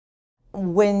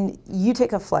When you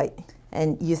take a flight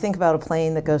and you think about a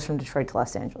plane that goes from Detroit to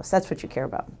Los Angeles, that's what you care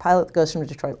about. Pilot goes from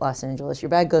Detroit to Los Angeles, your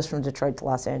bag goes from Detroit to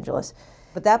Los Angeles.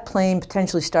 But that plane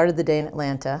potentially started the day in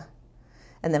Atlanta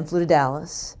and then flew to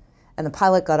Dallas, and the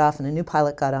pilot got off and a new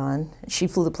pilot got on, and she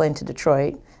flew the plane to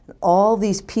Detroit. And all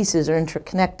these pieces are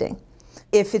interconnecting.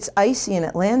 If it's icy in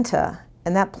Atlanta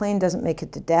and that plane doesn't make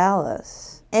it to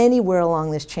Dallas, anywhere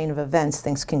along this chain of events,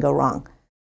 things can go wrong.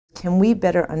 Can we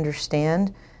better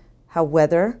understand how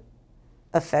weather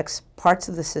affects parts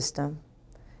of the system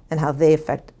and how they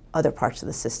affect other parts of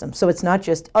the system? So it's not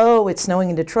just, oh, it's snowing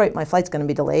in Detroit, my flight's going to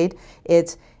be delayed.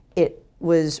 It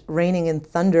was raining and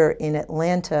thunder in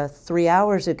Atlanta 3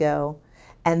 hours ago,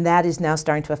 and that is now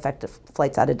starting to affect the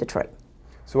flights out of Detroit.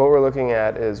 So what we're looking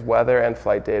at is weather and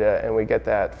flight data, and we get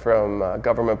that from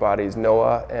government bodies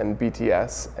NOAA and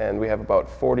BTS, and we have about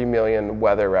 40 million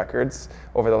weather records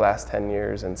over the last 10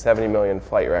 years and 70 million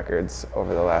flight records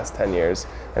over the last 10 years.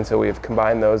 And so we've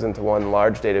combined those into one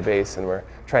large database, and we're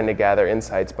trying to gather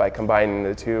insights by combining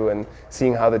the two and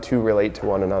seeing how the two relate to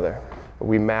one another.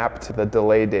 We mapped the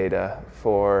delay data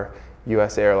for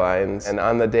US airlines, and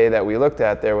on the day that we looked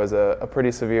at, there was a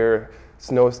pretty severe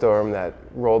snowstorm that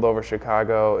rolled over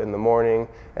Chicago in the morning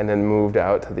and then moved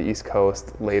out to the East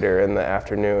Coast later in the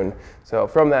afternoon. So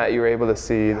from that, you were able to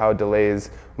see how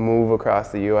delays move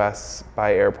across the US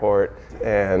by airport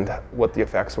and what the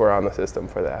effects were on the system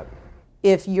for that.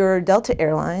 If you're Delta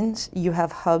Airlines, you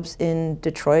have hubs in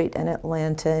Detroit and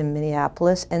Atlanta and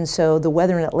Minneapolis, and so the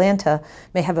weather in Atlanta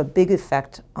may have a big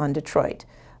effect on Detroit.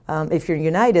 If you're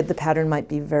United, the pattern might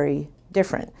be very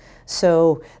different.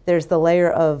 So there's the layer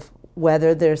of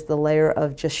weather, there's the layer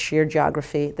of just sheer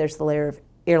geography, there's the layer of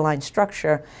airline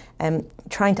structure, and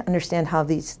trying to understand how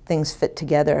these things fit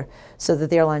together so that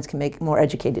the airlines can make more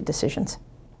educated decisions.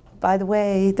 By the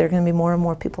way, there are going to be more and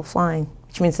more people flying,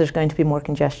 which means there's going to be more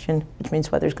congestion, which means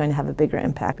weather's going to have a bigger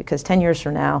impact, because 10 years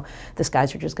from now, the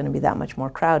skies are just going to be that much more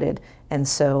crowded, and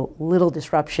so little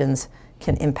disruptions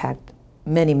can impact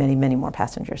many, many, many more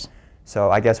passengers. So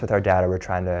I guess with our data, we're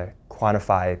trying to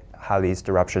quantify how these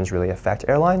disruptions really affect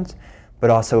airlines, but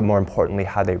also more importantly,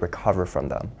 how they recover from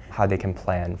them, how they can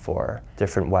plan for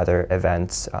different weather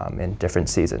events in different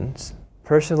seasons.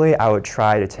 Personally, I would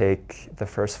try to take the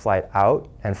first flight out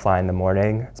and fly in the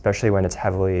morning, especially when it's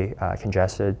heavily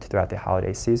congested throughout the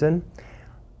holiday season.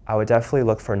 I would definitely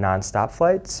look for non-stop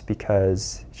flights,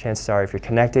 because chances are if you're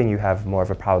connecting, you have more of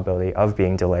a probability of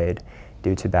being delayed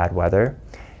due to bad weather.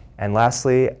 And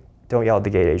lastly, don't yell at the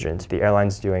gate agent. The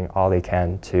airline's doing all they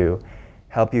can to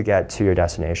help you get to your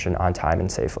destination on time and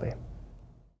safely.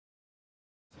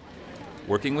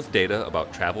 Working with data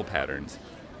about travel patterns,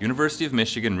 University of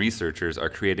Michigan researchers are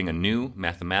creating a new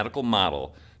mathematical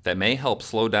model that may help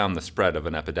slow down the spread of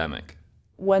an epidemic.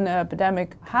 When an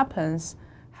epidemic happens,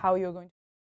 how you're going to